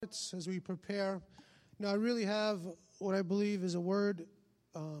hearts as we prepare. Now, I really have what I believe is a word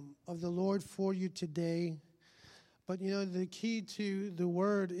of the Lord for you today. But, the key to the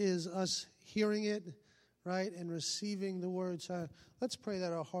word is us hearing it, right, and receiving the word. So let's pray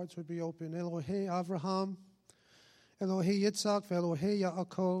that our hearts would be open. Elohei Avraham, Elohei Yitzhak, Elohei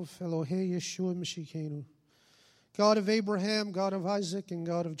Yaakov, Elohei Yeshua Mishikenu. God of Abraham, God of Isaac, and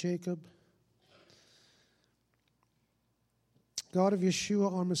God of Jacob. God of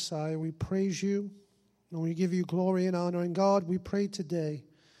Yeshua, our Messiah, we praise you and we give you glory and honor. And God, we pray today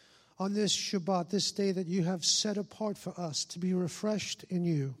on this Shabbat, this day that you have set apart for us to be refreshed in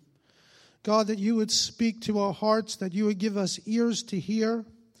you. God, that you would speak to our hearts, that you would give us ears to hear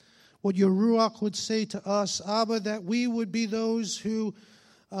what your Ruach would say to us. Abba, that we would be those who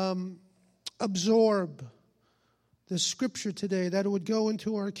absorb the scripture today, that it would go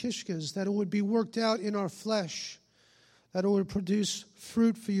into our kishkas, that it would be worked out in our flesh, that it would produce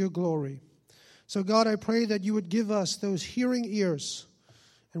fruit for your glory. So, God, I pray that you would give us those hearing ears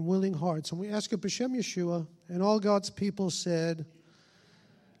and willing hearts. And we ask it B'Shem Yeshua, and all God's people said,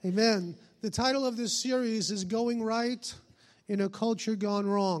 Amen. The title of this series is Going Right in a Culture Gone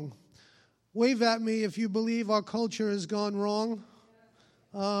Wrong. Wave at me if you believe our culture has gone wrong.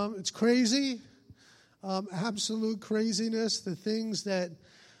 It's crazy, absolute craziness, the things that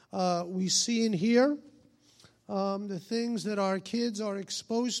we see and hear. The things that our kids are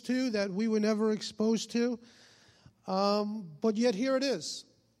exposed to that we were never exposed to. But yet here it is.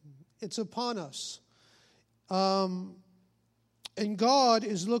 It's upon us. And God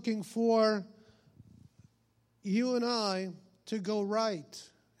is looking for you and I to go right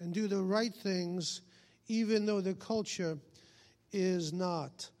and do the right things, even though the culture is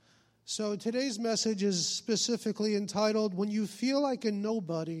not. So today's message is specifically entitled, When You Feel Like a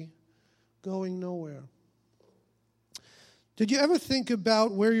Nobody Going Nowhere. Did you ever think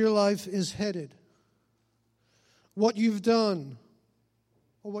about where your life is headed? What you've done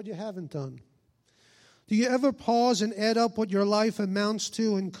or what you haven't done? Do you ever pause and add up what your life amounts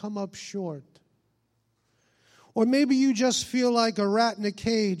to and come up short? Or maybe you just feel like a rat in a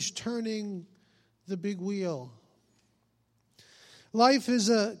cage turning the big wheel. Life is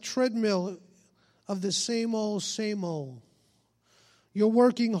a treadmill of the same old, same old. You're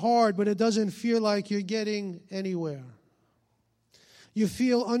working hard, but it doesn't feel like you're getting anywhere. You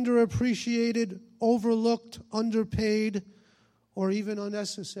feel underappreciated, overlooked, underpaid, or even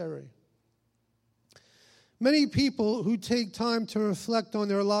unnecessary. Many people who take time to reflect on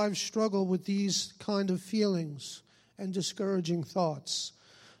their lives struggle with these kind of feelings and discouraging thoughts.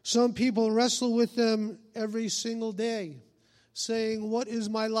 Some people wrestle with them every single day, saying, what is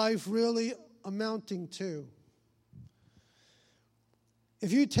my life really amounting to?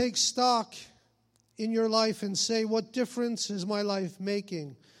 If you take stock in your life and say, what difference is my life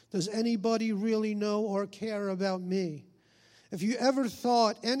making? Does anybody really know or care about me? If you ever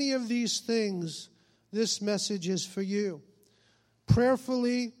thought any of these things, this message is for you.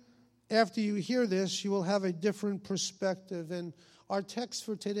 Prayerfully, after you hear this, you will have a different perspective. And our text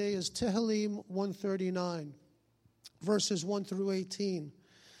for today is Tehillim 139, verses 1 through 18.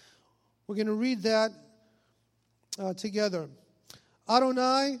 We're going to read that together.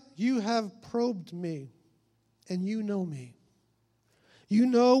 Adonai, you have probed me, and you know me. You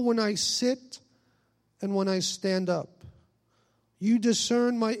know when I sit and when I stand up. You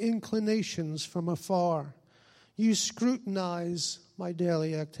discern my inclinations from afar. You scrutinize my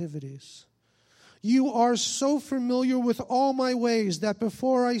daily activities. You are so familiar with all my ways that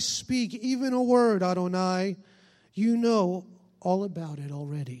before I speak even a word, Adonai, you know all about it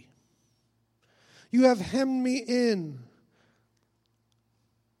already. You have hemmed me in,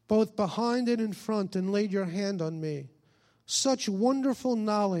 both behind and in front, and laid your hand on me. Such wonderful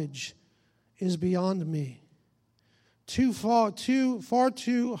knowledge is beyond me. Far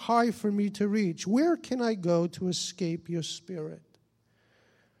too high for me to reach. Where can I go to escape your spirit?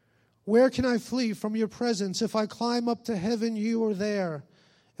 Where can I flee from your presence? If I climb up to heaven, you are there.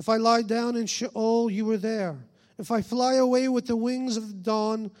 If I lie down in Sheol, you are there. If I fly away with the wings of the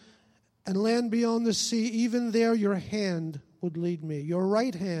dawn and land beyond the sea, even there your hand would lead me. Your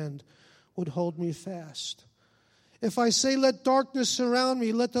right hand would hold me fast. If I say, let darkness surround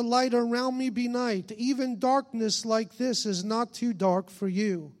me, let the light around me be night, even darkness like this is not too dark for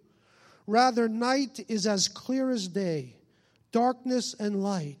you. Rather, night is as clear as day. Darkness and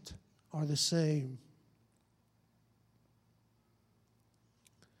light are the same.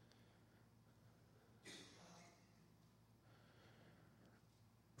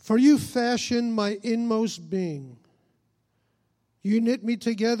 For you fashioned my inmost being. You knit me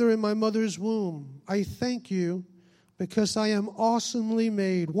together in my mother's womb. I thank you because I am awesomely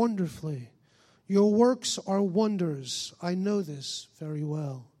made, wonderfully. Your works are wonders. I know this very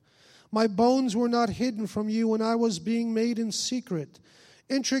well. My bones were not hidden from you when I was being made in secret,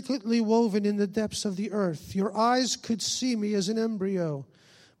 intricately woven in the depths of the earth. Your eyes could see me as an embryo,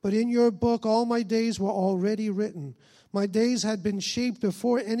 but in your book all my days were already written. My days had been shaped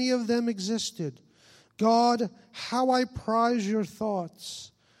before any of them existed. God, how I prize your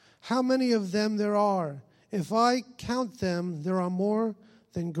thoughts. How many of them there are. If I count them, there are more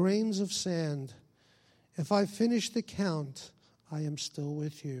than grains of sand. If I finish the count, I am still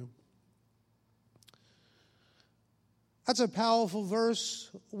with you. That's a powerful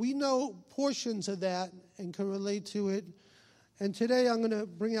verse. We know portions of that and can relate to it. And today I'm going to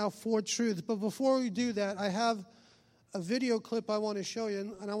bring out 4 truths. But before we do that, I have a video clip I want to show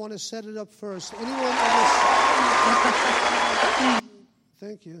you, and I want to set it up first. Anyone ever...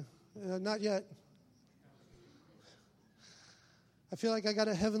 Thank you. Not yet. I feel like I got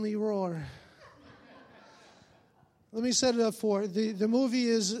a heavenly roar. Let me set it up for you. The movie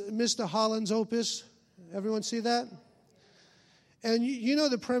is Mr. Holland's Opus. Everyone see that? And you know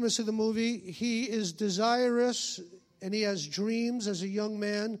the premise of the movie. He is desirous and he has dreams as a young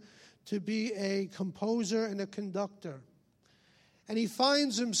man to be a composer and a conductor. And he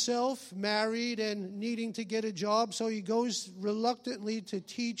finds himself married and needing to get a job, so he goes reluctantly to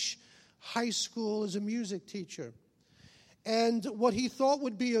teach high school as a music teacher. And what he thought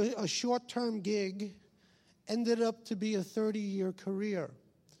would be a short-term gig ended up to be a 30-year career.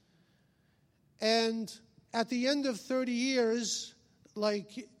 And at the end of 30 years,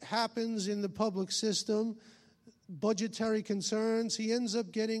 like happens in the public system, budgetary concerns, he ends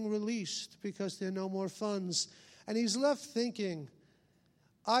up getting released because there are no more funds. And he's left thinking,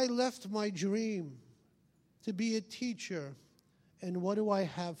 I left my dream to be a teacher, and what do I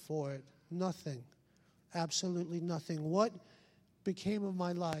have for it? Nothing. Absolutely nothing. What became of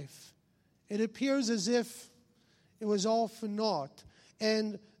my life? It appears as if it was all for naught.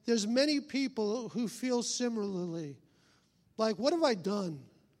 And there's many people who feel similarly. Like, what have I done?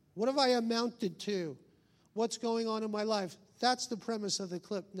 What have I amounted to? What's going on in my life? That's the premise of the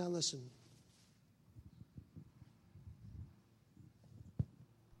clip. Now listen.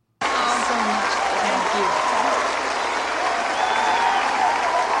 Thank you.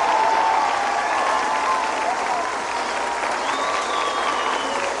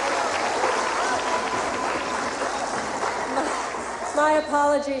 My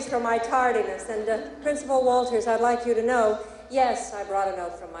apologies for my tardiness, and Principal Walters, I'd like you to know, yes, I brought a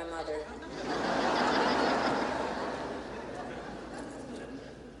note from my mother.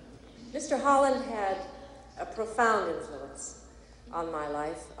 Mr. Holland had a profound influence on my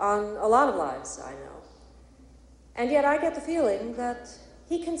life, on a lot of lives, I know. And yet I get the feeling that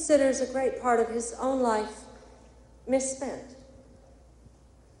he considers a great part of his own life misspent.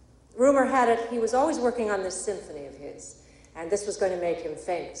 Rumor had it he was always working on this symphony of his. And this was going to make him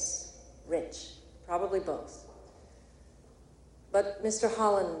famous, rich, probably both. But Mr.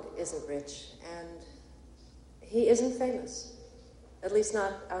 Holland isn't rich, and he isn't famous, at least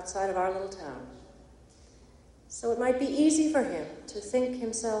not outside of our little town. So it might be easy for him to think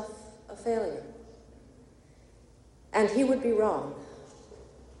himself a failure. And he would be wrong.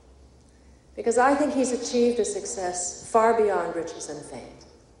 Because I think he's achieved a success far beyond riches and fame.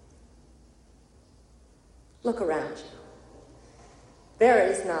 Look around you. There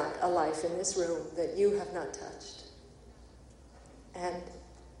is not a life in this room that you have not touched. And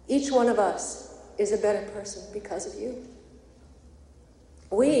each one of us is a better person because of you.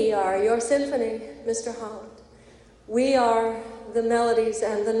 We are your symphony, Mr. Holland. We are the melodies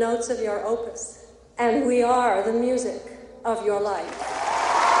and the notes of your opus. And we are the music of your life.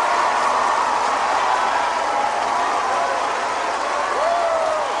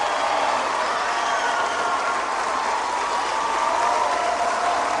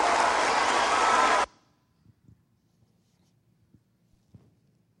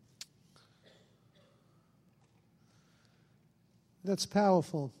 That's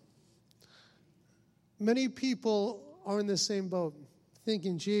powerful. Many people are in the same boat,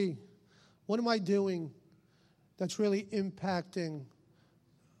 thinking, gee, what am I doing that's really impacting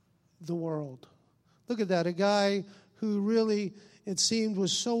the world? Look at that, a guy who really, it seemed,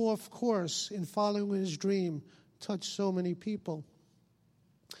 was so off course in following his dream, touched so many people.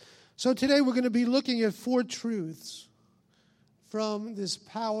 So today we're going to be looking at 4 truths from this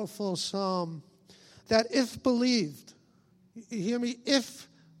powerful psalm that if believed, you hear me? If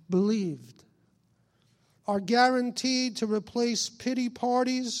believed, are guaranteed to replace pity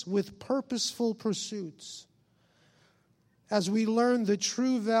parties with purposeful pursuits as we learn the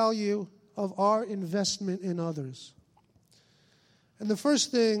true value of our investment in others. And the first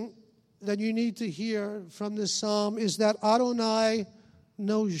thing that you need to hear from this psalm is that Adonai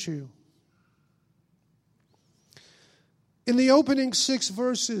knows you. In the opening 6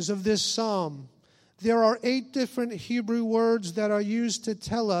 verses of this psalm, there are 8 different Hebrew words that are used to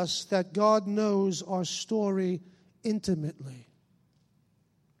tell us that God knows our story intimately.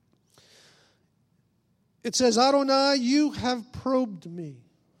 It says, Adonai, you have probed me,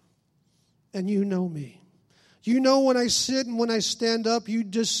 and you know me. You know when I sit and when I stand up. You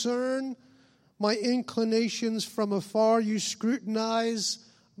discern my inclinations from afar. You scrutinize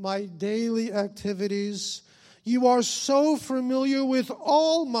my daily activities. You are so familiar with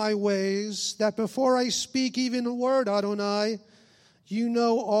all my ways that before I speak even a word, Adonai, you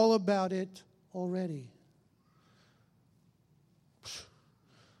know all about it already.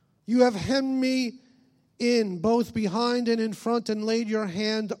 You have hemmed me in, both behind and in front, and laid your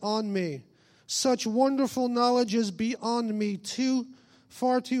hand on me. Such wonderful knowledge is beyond me,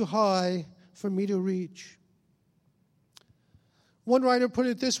 far too high for me to reach. One writer put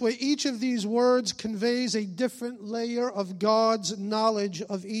it this way: each of these words conveys a different layer of God's knowledge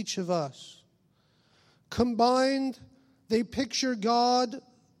of each of us. Combined, they picture God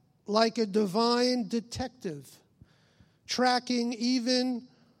like a divine detective, tracking even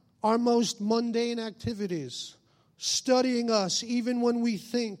our most mundane activities, studying us even when we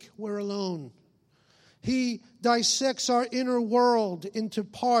think we're alone. He dissects our inner world into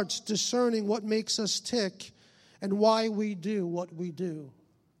parts, discerning what makes us tick and why we do what we do.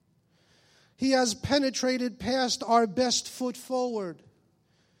 He has penetrated past our best foot forward.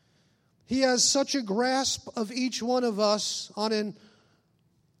 He has such a grasp of each one of us on an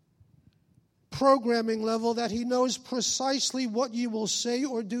programming level that he knows precisely what you will say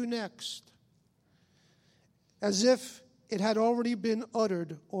or do next, as if it had already been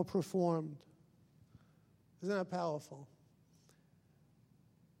uttered or performed. Isn't that powerful?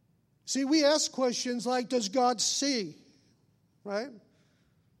 See, we ask questions like, does God see? Right?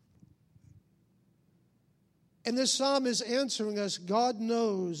 And this psalm is answering us, God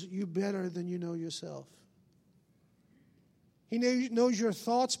knows you better than you know yourself. He knows your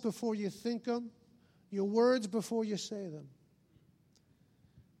thoughts before you think them, your words before you say them.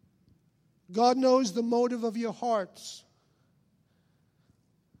 God knows the motive of your hearts.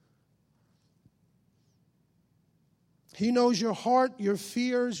 He knows your heart, your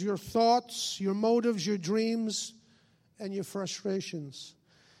fears, your thoughts, your motives, your dreams, and your frustrations.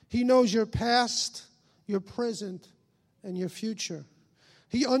 He knows your past, your present, and your future.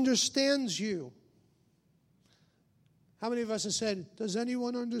 He understands you. How many of us have said, does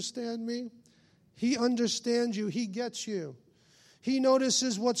anyone understand me? He understands you. He gets you. He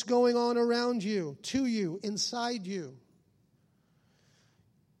notices what's going on around you, to you, inside you.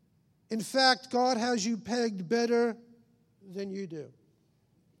 In fact, God has you pegged better than you do.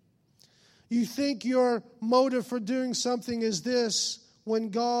 You think your motive for doing something is this,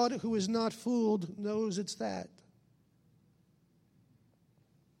 when God, who is not fooled, knows it's that.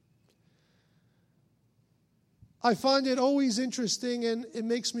 I find it always interesting, and it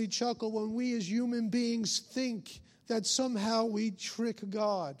makes me chuckle when we as human beings think that somehow we trick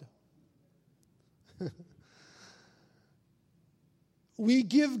God. We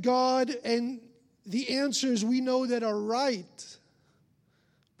give God and the answers we know that are right,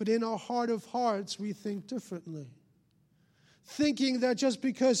 but in our heart of hearts we think differently. Thinking that just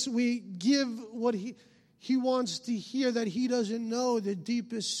because we give what he wants to hear, that he doesn't know the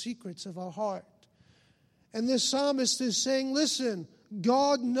deepest secrets of our heart. And this psalmist is saying, listen,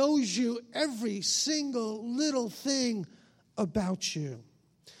 God knows you, every single little thing about you.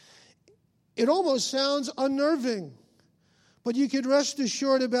 It almost sounds unnerving, but you can rest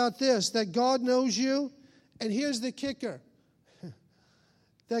assured about this, that God knows you, and here's the kicker,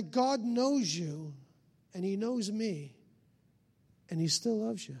 that God knows you, and he knows me, and he still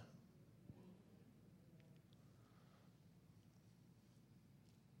loves you.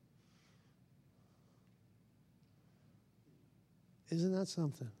 Isn't that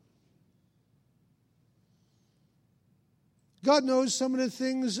something? God knows some of the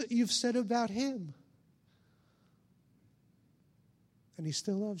things that you've said about him. And he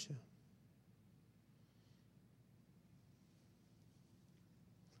still loves you.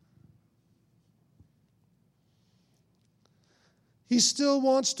 He still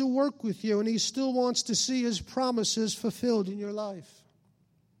wants to work with you, and he still wants to see his promises fulfilled in your life.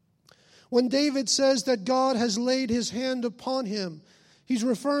 When David says that God has laid his hand upon him, he's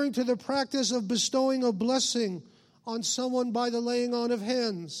referring to the practice of bestowing a blessing on someone by the laying on of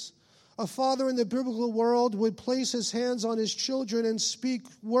hands. A father in the biblical world would place his hands on his children and speak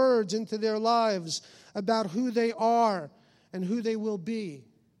words into their lives about who they are and who they will be,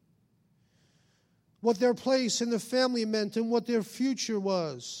 what their place in the family meant and what their future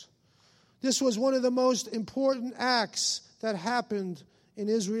was. This was one of the most important acts that happened in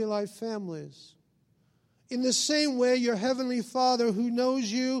Israelite families. In the same way, your heavenly Father who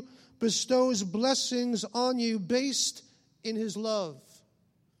knows you bestows blessings on you based in his love.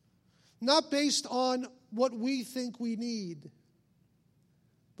 Not based on what we think we need,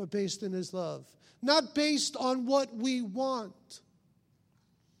 but based in his love. Not based on what we want,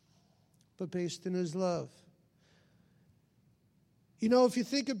 but based in his love. You know, if you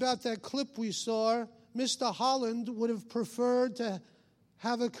think about that clip we saw, Mr. Holland would have preferred to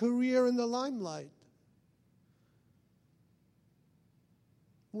have a career in the limelight,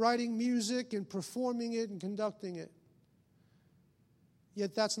 writing music and performing it and conducting it.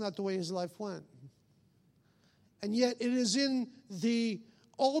 Yet that's not the way his life went. And yet it is in the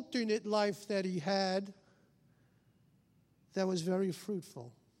alternate life that he had that was very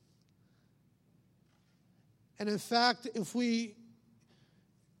fruitful. And in fact, if we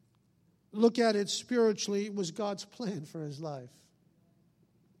look at it spiritually, it was God's plan for his life.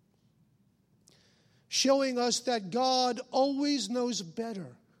 Showing us that God always knows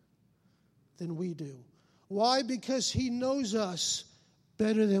better than we do. Why? Because he knows us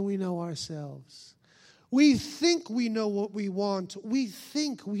better than we know ourselves. We think we know what we want. We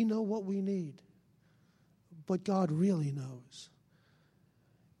think we know what we need. But God really knows.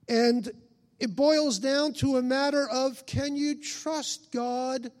 And it boils down to a matter of, can you trust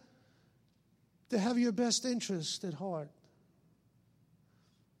God to have your best interest at heart?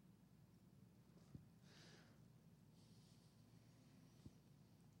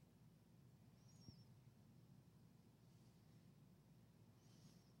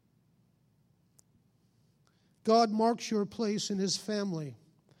 God marks your place in his family.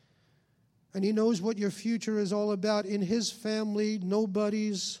 And he knows what your future is all about. In his family,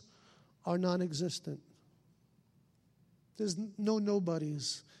 nobodies are non-existent. There's no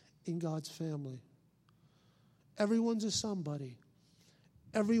nobodies in God's family. Everyone's a somebody.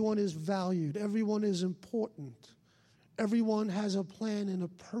 Everyone is valued. Everyone is important. Everyone has a plan and a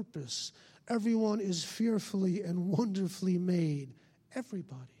purpose. Everyone is fearfully and wonderfully made.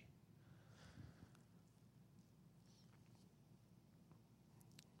 Everybody.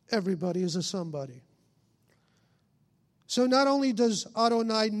 Everybody is a somebody. So not only does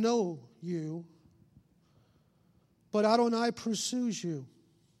Adonai know you, but Adonai pursues you.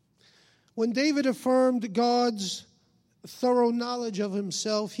 When David affirmed God's thorough knowledge of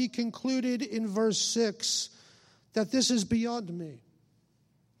himself, he concluded in verse 6 that this is beyond me.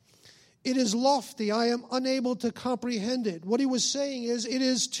 It is lofty. I am unable to comprehend it. What he was saying is, it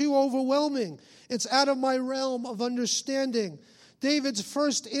is too overwhelming. It's out of my realm of understanding. David's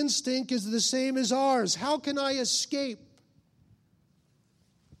first instinct is the same as ours. How can I escape?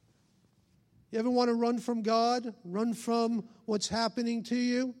 You ever want to run from God? Run from what's happening to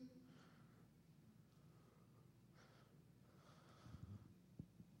you?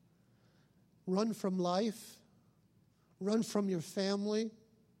 Run from life? Run from your family?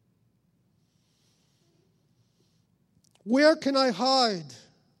 Where can I hide?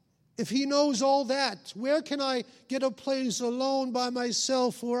 If he knows all that, where can I get a place alone by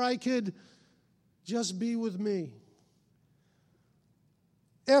myself where I could just be with me?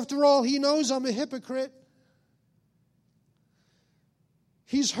 After all, he knows I'm a hypocrite.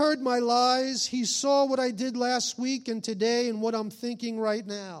 He's heard my lies. He saw what I did last week and today and what I'm thinking right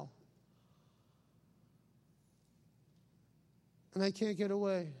now. And I can't get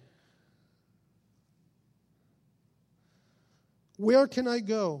away. Where can I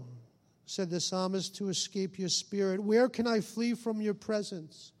go, said the psalmist, to escape your spirit? Where can I flee from your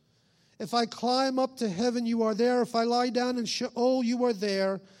presence? If I climb up to heaven, you are there. If I lie down in Sheol, you are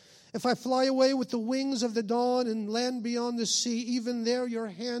there. If I fly away with the wings of the dawn and land beyond the sea, even there your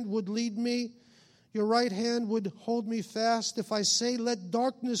hand would lead me. Your right hand would hold me fast. If I say, let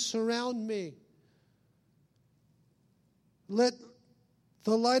darkness surround me, let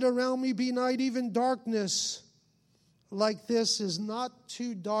the light around me be night, even darkness like this is not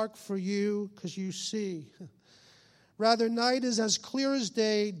too dark for you, because you see. Rather, night is as clear as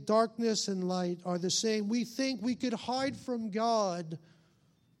day. Darkness and light are the same. We think we could hide from God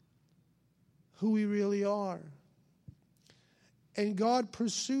who we really are. And God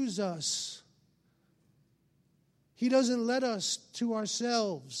pursues us. He doesn't let us to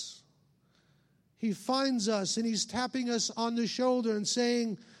ourselves. He finds us and he's tapping us on the shoulder and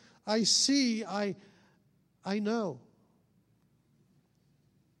saying, I see, I know.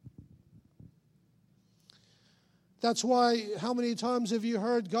 That's why, how many times have you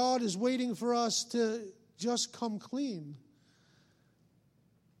heard God is waiting for us to just come clean?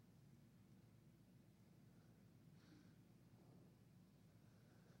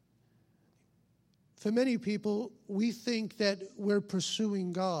 For many people, we think that we're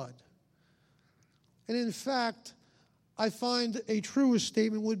pursuing God. And in fact, I find a truer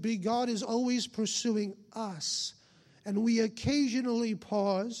statement would be God is always pursuing us. And we occasionally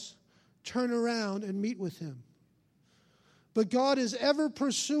pause, turn around, and meet with him. But God is ever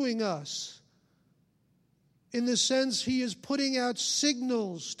pursuing us in the sense he is putting out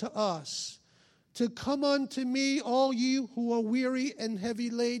signals to us to come unto me, all you who are weary and heavy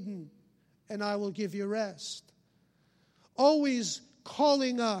laden, and I will give you rest. Always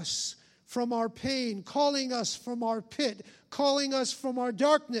calling us from our pain, calling us from our pit, calling us from our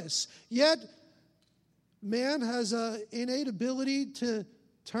darkness. Yet, man has an innate ability to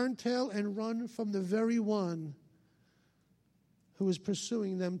turn tail and run from the very one who is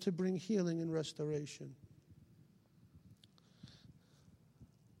pursuing them to bring healing and restoration.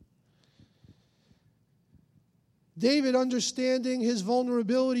 David, understanding his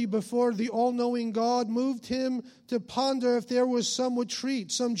vulnerability before the all-knowing God, moved him to ponder if there was some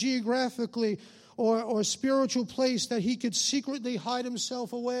retreat, some geographically or spiritual place that he could secretly hide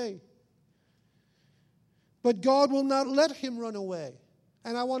himself away. But God will not let him run away.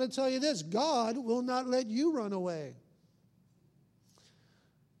 And I want to tell you this, God will not let you run away.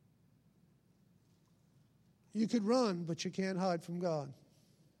 You could run, but you can't hide from God.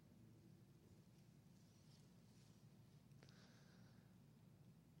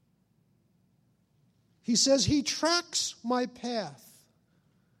 He says he tracks my path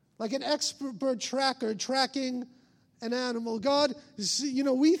like an expert tracker tracking an animal. God,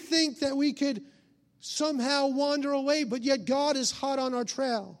 we think that we could somehow wander away, but yet God is hot on our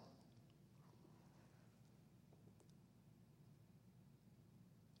trail.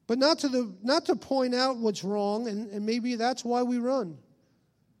 But not to point out what's wrong, and maybe that's why we run.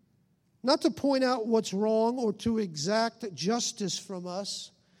 Not to point out what's wrong or to exact justice from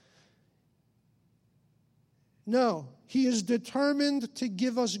us. No, he is determined to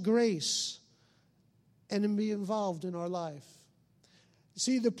give us grace and to be involved in our life.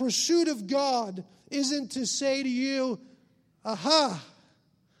 See, the pursuit of God isn't to say to you, aha,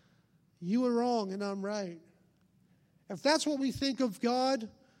 you were wrong and I'm right. If that's what we think of God,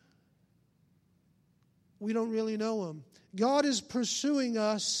 we don't really know him. God is pursuing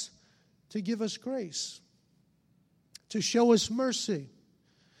us to give us grace, to show us mercy,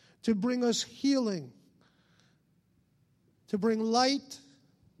 to bring us healing, to bring light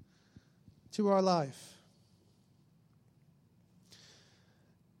to our life.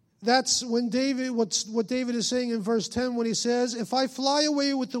 That's when what David is saying in verse 10 when he says, if I fly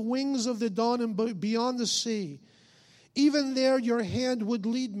away with the wings of the dawn and beyond the sea, even there your hand would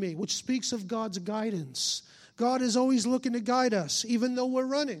lead me, which speaks of God's guidance. God is always looking to guide us, even though we're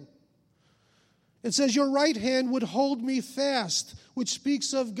running. It says your right hand would hold me fast, which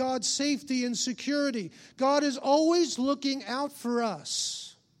speaks of God's safety and security. God is always looking out for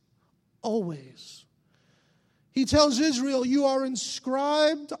us. Always. He tells Israel, you are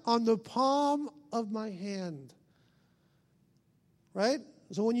inscribed on the palm of my hand. Right?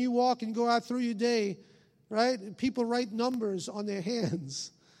 So when you walk and go out through your day, right, people write numbers on their hands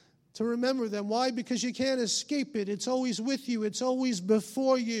to remember them. Why? Because you can't escape it. It's always with you. It's always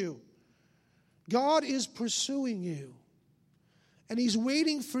before you. God is pursuing you. And he's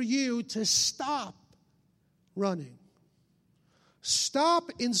waiting for you to stop running.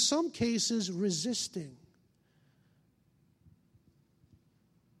 Stop, in some cases, resisting.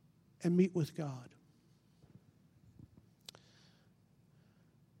 And meet with God.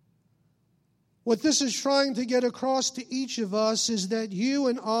 What this is trying to get across to each of us is that you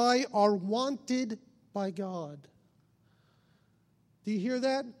and I are wanted by God. Do you hear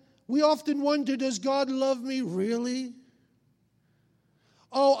that? We often wonder, does God love me really?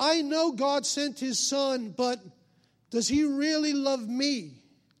 Oh, I know God sent his son, but does he really love me?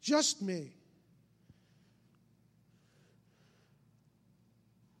 Just me?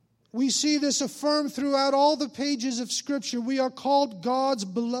 We see this affirmed throughout all the pages of Scripture. We are called God's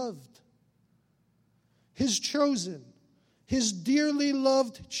beloved, his chosen, his dearly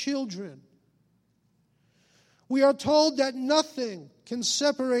loved children. We are told that nothing can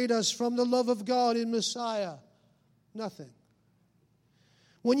separate us from the love of God in Messiah. Nothing.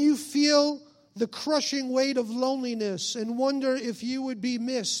 When you feel the crushing weight of loneliness and wonder if you would be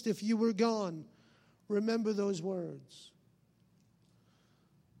missed if you were gone, remember those words.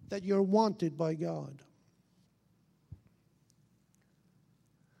 That you're wanted by God.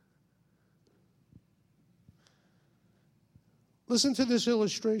 Listen to this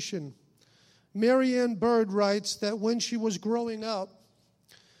illustration. Marianne Bird writes that when she was growing up,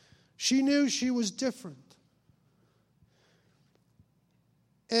 she knew she was different.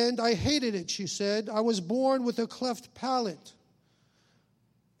 and I hated it, she said. I was born with a cleft palate.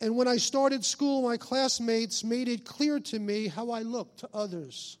 And when I started school, my classmates made it clear to me how I looked to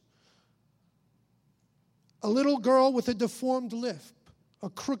others. A little girl with a deformed lip, a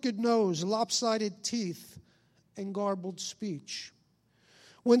crooked nose, lopsided teeth, and garbled speech.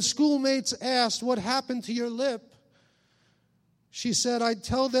 When schoolmates asked, "What happened to your lip?" she said, "I'd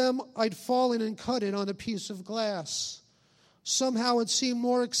tell them I'd fallen and cut it on a piece of glass. Somehow it seemed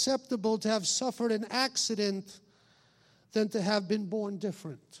more acceptable to have suffered an accident than to have been born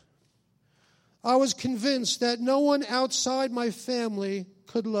different. I was convinced that no one outside my family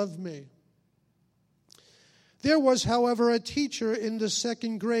could love me." There was, however, a teacher in the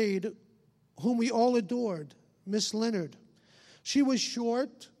second grade whom we all adored, Miss Leonard. She was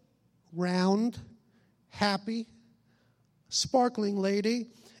short, round, happy, sparkling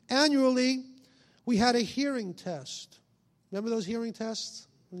lady. Annually, we had a hearing test. Remember those hearing tests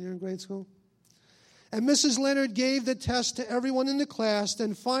when you were in grade school? And Mrs. Leonard gave the test to everyone in the class,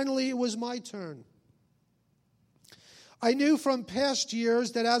 and finally it was my turn. I knew from past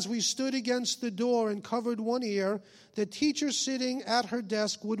years that as we stood against the door and covered one ear, the teacher sitting at her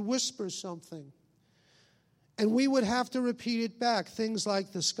desk would whisper something. And we would have to repeat it back, things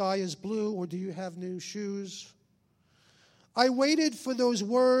like, "The sky is blue," or "Do you have new shoes?" I waited for those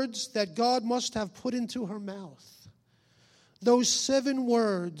words that God must have put into her mouth. Those 7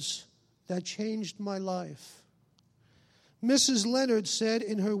 words that changed my life. Mrs. Leonard said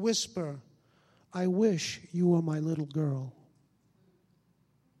in her whisper, "I wish you were my little girl."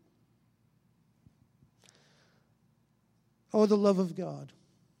 Oh, the love of God.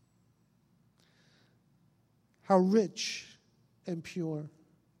 How rich and pure.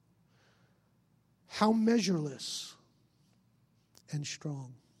 How measureless and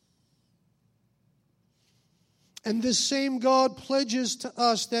strong. And this same God pledges to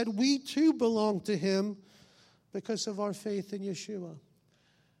us that we too belong to Him because of our faith in Yeshua.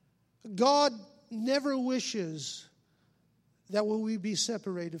 God never wishes that we be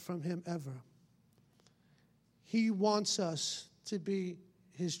separated from Him ever. He wants us to be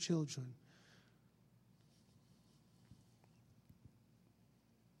His children.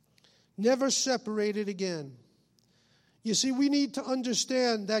 Never separated again. You see, we need to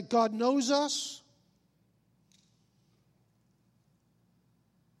understand that God knows us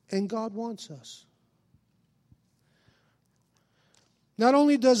and God wants us. Not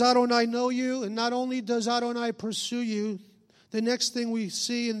only does Adonai know you, and not only does Adonai pursue you, the next thing we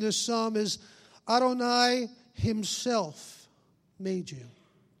see in this psalm is Adonai Himself made you.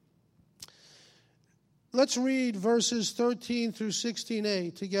 Let's read verses 13 through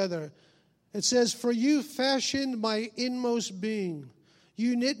 16a together. It says, "For you fashioned my inmost being.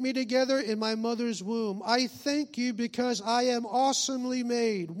 You knit me together in my mother's womb. I thank you because I am awesomely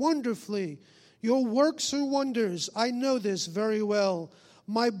made, wonderfully. Your works are wonders. I know this very well.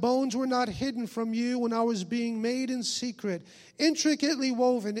 My bones were not hidden from you when I was being made in secret, intricately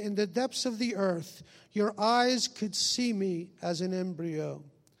woven in the depths of the earth. Your eyes could see me as an embryo."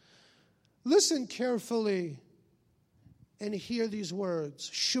 Listen carefully and hear these words.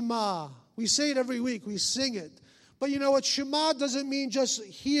 Shema. We say it every week. We sing it. But you know what? Shema doesn't mean just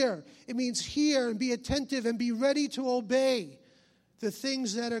hear. It means hear and be attentive and be ready to obey the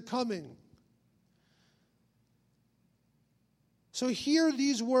things that are coming. So hear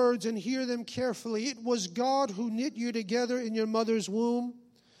these words and hear them carefully. It was God who knit you together in your mother's womb.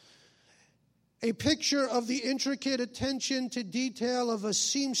 A picture of the intricate attention to detail of a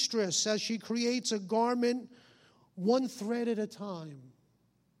seamstress as she creates a garment one thread at a time.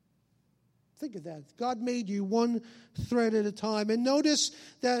 Think of that. God made you one thread at a time. And notice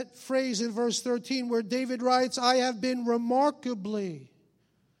that phrase in verse 13 where David writes, "I have been remarkably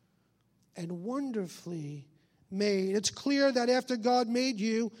and wonderfully made." It's clear that after God made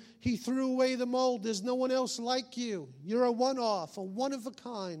you, He threw away the mold. There's no one else like you. You're a one-off, a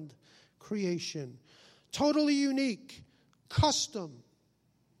one-of-a-kind creation. Totally unique, custom,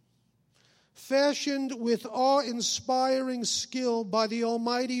 fashioned with awe-inspiring skill by the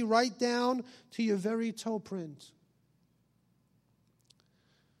Almighty right down to your very toe print.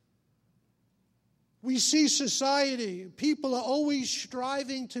 We see society. People are always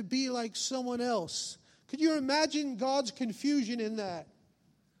striving to be like someone else. Could you imagine God's confusion in that?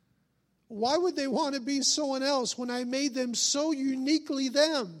 Why would they want to be someone else when I made them so uniquely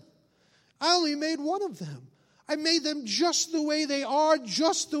them? I only made one of them. I made them just the way they are,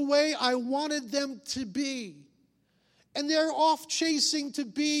 just the way I wanted them to be. And they're off chasing to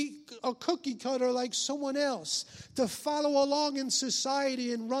be a cookie cutter like someone else, to follow along in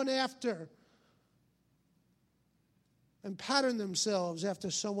society and run after and pattern themselves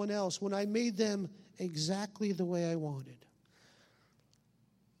after someone else when I made them exactly the way I wanted.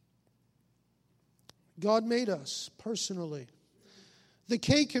 God made us personally. The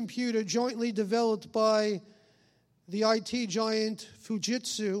K computer, jointly developed by the IT giant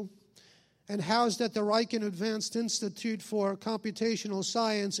Fujitsu and housed at the Riken Advanced Institute for Computational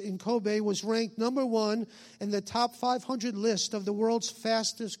Science in Kobe, was ranked number 1 in the top 500 list of the world's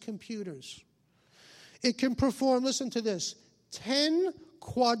fastest computers. It can perform, listen to this, 10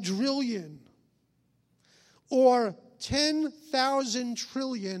 quadrillion or 10,000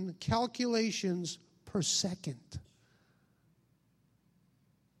 trillion calculations per second.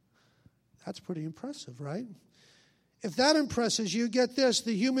 That's pretty impressive, right? If that impresses you, get this,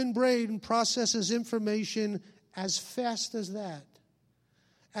 the human brain processes information as fast as that.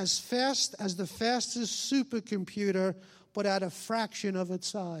 As fast as the fastest supercomputer, but at a fraction of its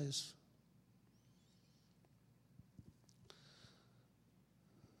size.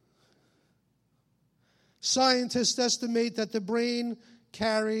 Scientists estimate that the brain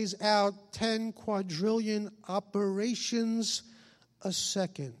carries out 10 quadrillion operations a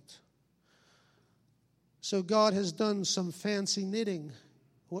second. So God has done some fancy knitting,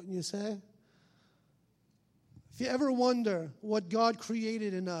 wouldn't you say? If you ever wonder what God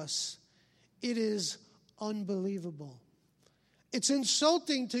created in us, it is unbelievable. It's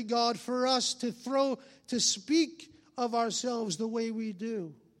insulting to God for us to speak of ourselves the way we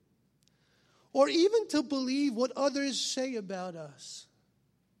do, or even to believe what others say about us.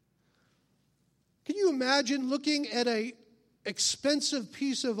 Can you imagine looking at an expensive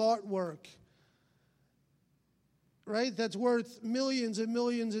piece of artwork, right, that's worth millions and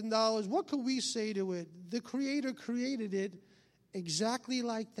millions of dollars? What could we say to it? The Creator created it exactly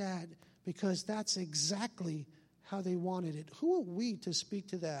like that because that's exactly how they wanted it. Who are we to speak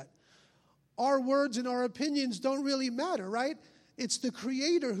to that? Our words and our opinions don't really matter, right? It's the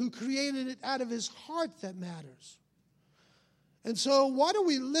Creator who created it out of His heart that matters. And so why do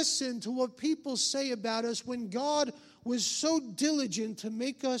we listen to what people say about us when God was so diligent to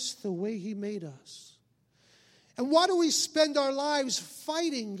make us the way He made us? And why do we spend our lives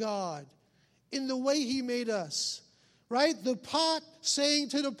fighting God in the way He made us? Right? The pot saying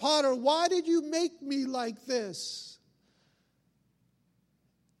to the potter, why did you make me like this?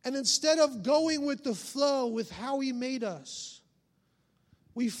 And instead of going with the flow with how He made us,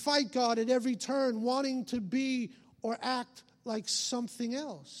 we fight God at every turn, wanting to be or act like something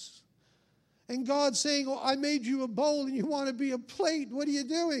else. And God saying, oh, I made you a bowl and you want to be a plate. What are you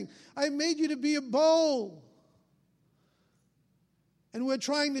doing? I made you to be a bowl. And we're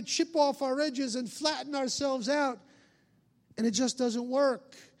trying to chip off our edges and flatten ourselves out. And it just doesn't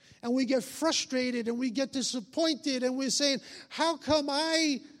work. And we get frustrated and we get disappointed. And we're saying, how come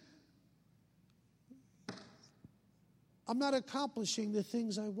I'm not accomplishing the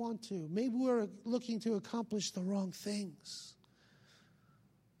things I want to? Maybe we're looking to accomplish the wrong things.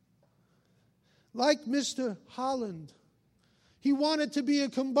 Like Mr. Holland, he wanted to be a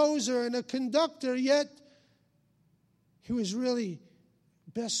composer and a conductor, yet he was really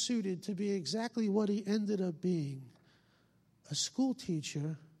best suited to be exactly what he ended up being, a school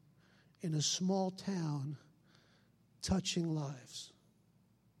teacher in a small town, touching lives.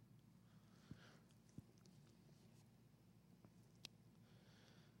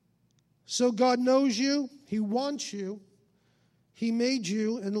 So God knows you, He wants you, He made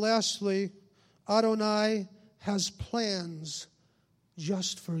you, and lastly, Adonai has plans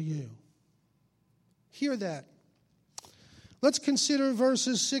just for you. Hear that. Let's consider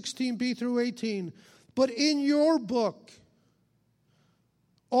verses 16b through 18. But in your book,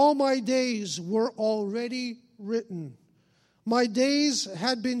 all my days were already written. My days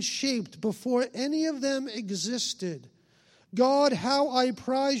had been shaped before any of them existed. God, how I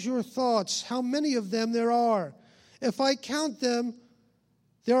prize your thoughts, how many of them there are. If I count them,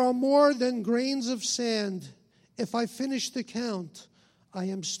 there are more than grains of sand. If I finish the count, I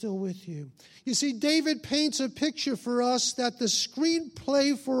am still with you. You see, David paints a picture for us that the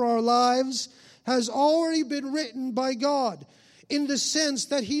screenplay for our lives has already been written by God, in the sense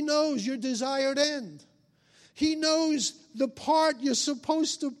that He knows your desired end. He knows the part you're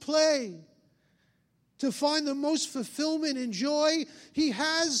supposed to play to find the most fulfillment and joy. He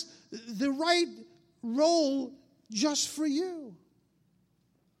has the right role just for you.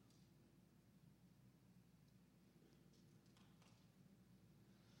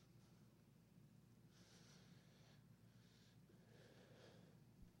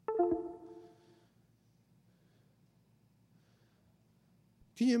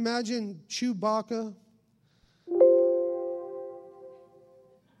 Can you imagine Chewbacca?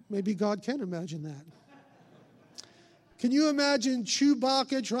 Maybe God can imagine that. Can you imagine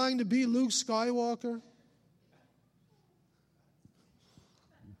Chewbacca trying to be Luke Skywalker?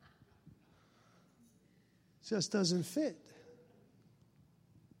 Just doesn't fit.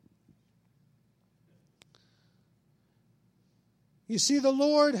 You see, the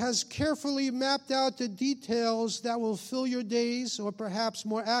Lord has carefully mapped out the details that will fill your days, or perhaps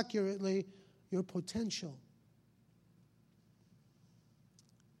more accurately, your potential.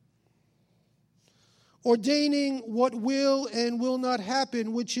 Ordaining what will and will not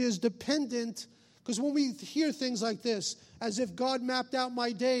happen, which is dependent, because when we hear things like this, as if God mapped out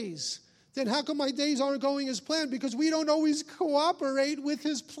my days, then how come my days aren't going as planned? Because we don't always cooperate with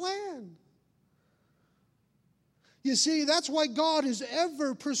His plan. You see, that's why God is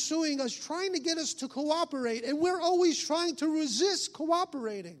ever pursuing us, trying to get us to cooperate, and we're always trying to resist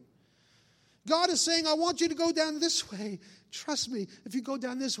cooperating. God is saying, I want you to go down this way. Trust me, if you go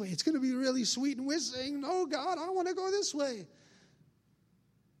down this way, it's going to be really sweet. And we're saying, no, God, I want to go this way.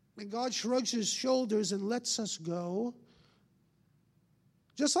 And God shrugs His shoulders and lets us go.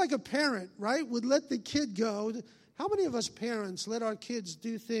 Just like a parent, right, would let the kid go. How many of us parents let our kids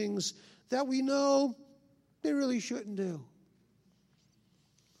do things that we know they really shouldn't do?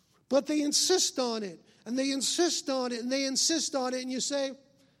 But they insist on it, and they insist on it, and they insist on it, and you say,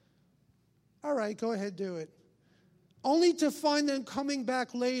 all right, go ahead, do it. Only to find them coming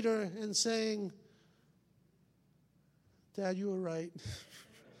back later and saying, Dad, you were right.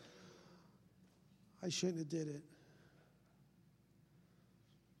 I shouldn't have did it.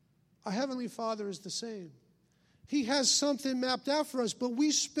 Our Heavenly Father is the same. He has something mapped out for us, but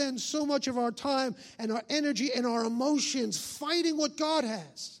we spend so much of our time and our energy and our emotions fighting what God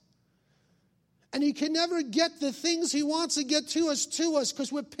has. And He can never get the things He wants to get to us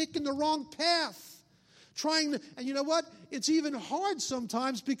because we're picking the wrong path. And you know what? It's even hard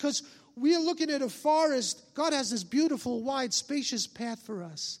sometimes because we are looking at a forest. God has this beautiful, wide, spacious path for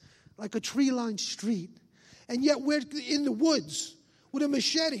us, like a tree-lined street. And yet we're in the woods with a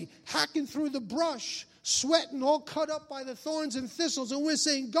machete, hacking through the brush, sweating, all cut up by the thorns and thistles. And we're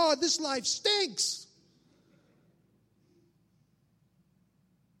saying, God, this life stinks.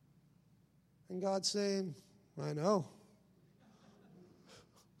 And God's saying, I know.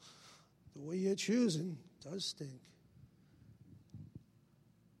 The way you're choosing does stink.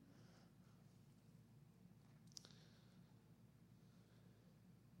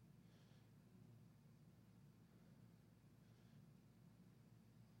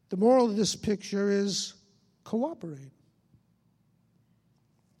 The moral of this picture is cooperate.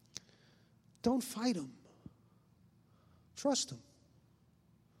 Don't fight Him. Trust Him.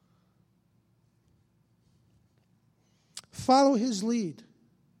 Follow His lead.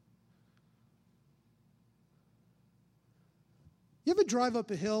 You ever drive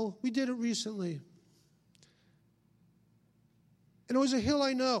up a hill? We did it recently. And it was a hill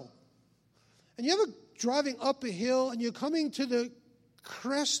I know. And you ever driving up a hill and you're coming to the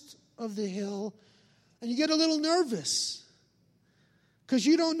crest of the hill and you get a little nervous because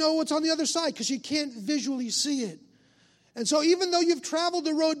you don't know what's on the other side because you can't visually see it. And so even though you've traveled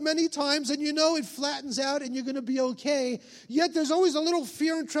the road many times and you know it flattens out and you're going to be okay, yet there's always a little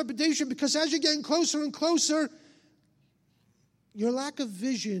fear and trepidation because as you're getting closer and closer, your lack of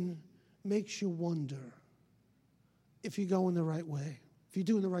vision makes you wonder if you're going the right way, if you're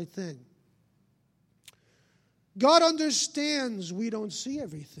doing the right thing. God understands we don't see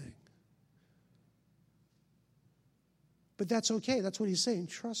everything. But that's okay. That's what He's saying.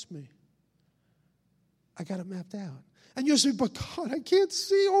 Trust me. I got it mapped out. And you're saying, but God, I can't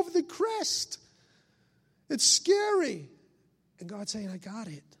see over the crest. It's scary. And God's saying, I got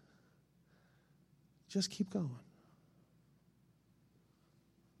it. Just keep going.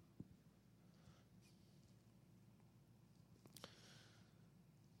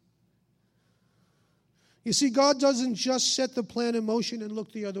 You see, God doesn't just set the plan in motion and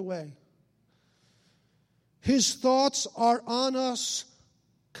look the other way. His thoughts are on us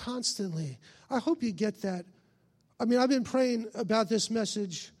constantly. I hope you get that. I mean, I've been praying about this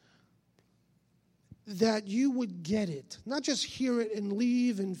message that you would get it. Not just hear it and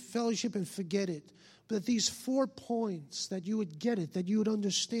leave and fellowship and forget it, but these 4 points, that you would get it, that you would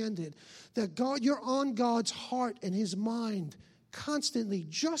understand it, that God, you're on God's heart and His mind constantly,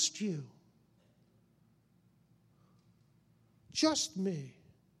 just you. Just me.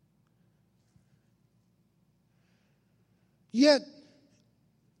 Yet,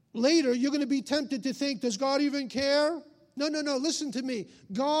 later, you're going to be tempted to think, does God even care? No, listen to me.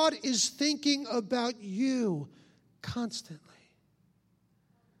 God is thinking about you constantly.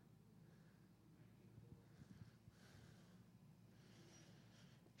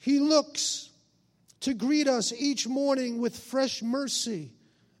 He looks to greet us each morning with fresh mercy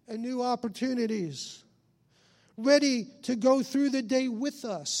and new opportunities, ready to go through the day with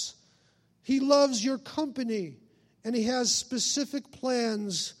us. He loves your company, and He has specific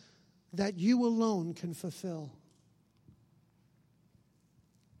plans that you alone can fulfill.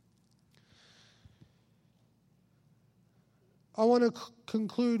 I want to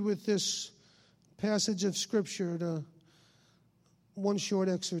conclude with this passage of Scripture, one short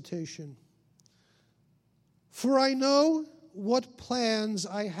exhortation. For I know what plans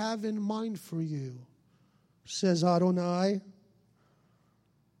I have in mind for you, says Adonai.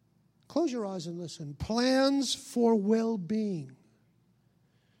 Close your eyes and listen. Plans for well-being,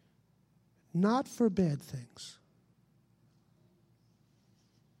 not for bad things,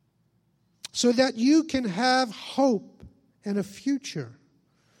 so that you can have hope and a future.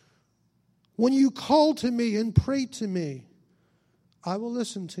 When you call to me and pray to me, I will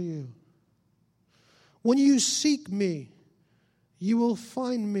listen to you. When you seek me, you will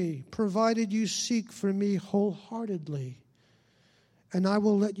find me, provided you seek for me wholeheartedly, and I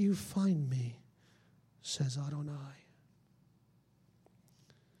will let you find me, says Adonai.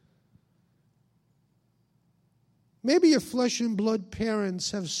 Maybe your flesh and blood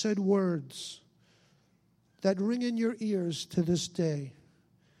parents have said words that ring in your ears to this day,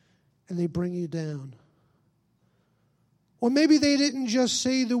 and they bring you down. Or maybe they didn't just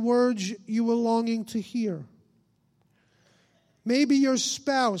say the words you were longing to hear. Maybe your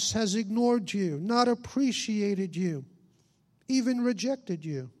spouse has ignored you, not appreciated you, even rejected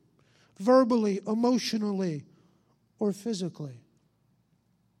you, verbally, emotionally, or physically.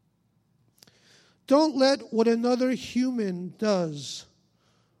 Don't let what another human does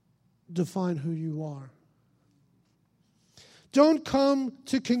define who you are. Don't come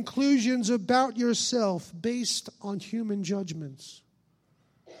to conclusions about yourself based on human judgments.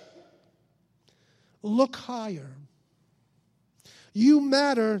 Look higher. You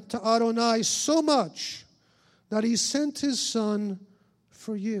matter to Adonai so much that He sent His Son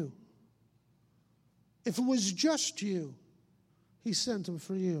for you. If it was just you, He sent Him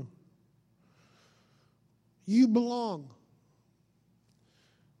for you. You belong.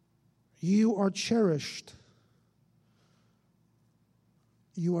 You are cherished.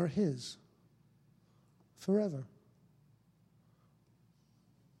 You are His forever.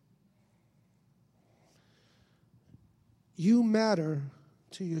 You matter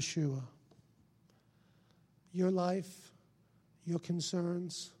to Yeshua. Your life, your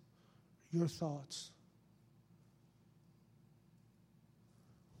concerns, your thoughts.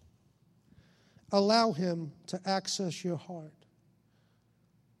 Allow Him to access your heart.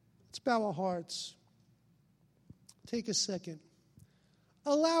 Let's bow our hearts. Take a second.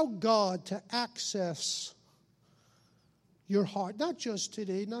 Allow God to access your heart, not just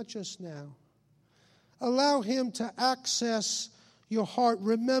today, not just now. Allow Him to access your heart.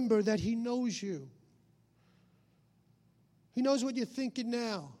 Remember that He knows you. He knows what you're thinking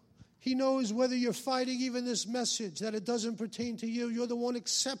now. He knows whether you're fighting even this message, that it doesn't pertain to you. You're the one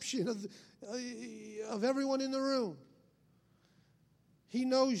exception of everyone in the room. He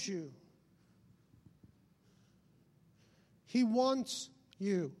knows you. He wants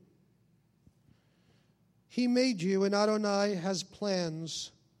you. He made you, and Adonai has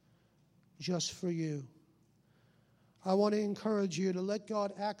plans just for you. I want to encourage you to let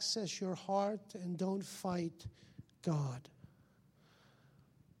God access your heart and don't fight God.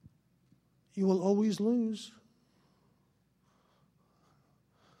 You will always lose.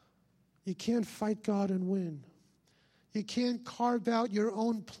 You can't fight God and win. You can't carve out your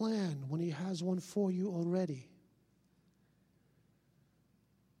own plan when He has one for you already.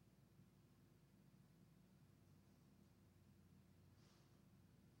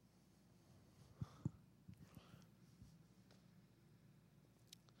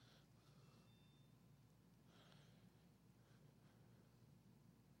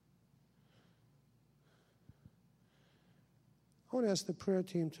 I want to ask the prayer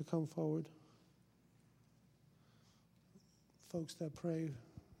team to come forward. Folks that pray,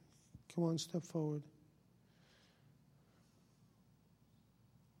 come on, step forward.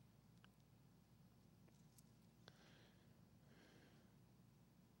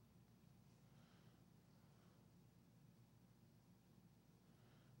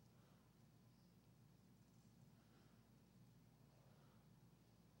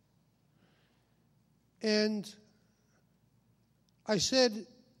 And I said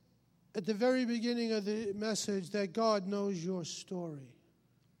at the very beginning of the message that God knows your story.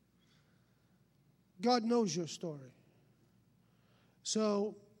 God knows your story.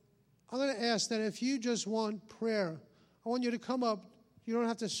 So I'm going to ask that if you just want prayer, I want you to come up. You don't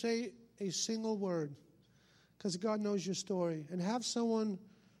have to say a single word, because God knows your story, and have someone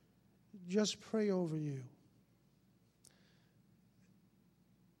just pray over you.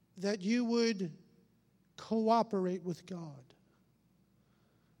 That you would cooperate with God.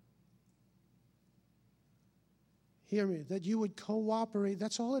 Hear me, that you would cooperate.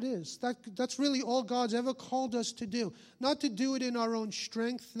 That's all it is. That's really all God's ever called us to do. Not to do it in our own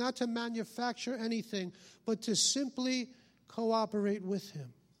strength, not to manufacture anything, but to simply cooperate with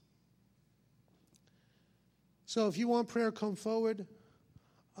Him. So if you want prayer, come forward.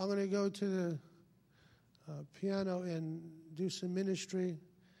 I'm going to go to the piano and do some ministry.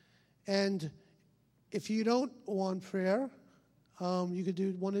 And if you don't want prayer, you could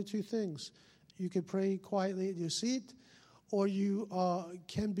do one of two things. You could pray quietly at your seat, or you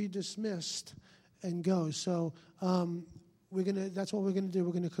can be dismissed and go. So that's what we're going to do.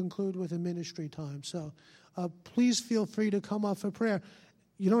 We're going to conclude with a ministry time. So please feel free to come up for prayer.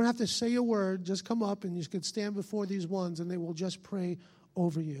 You don't have to say a word. Just come up and you can stand before these ones, and they will just pray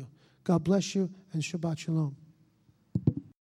over you. God bless you, and Shabbat Shalom.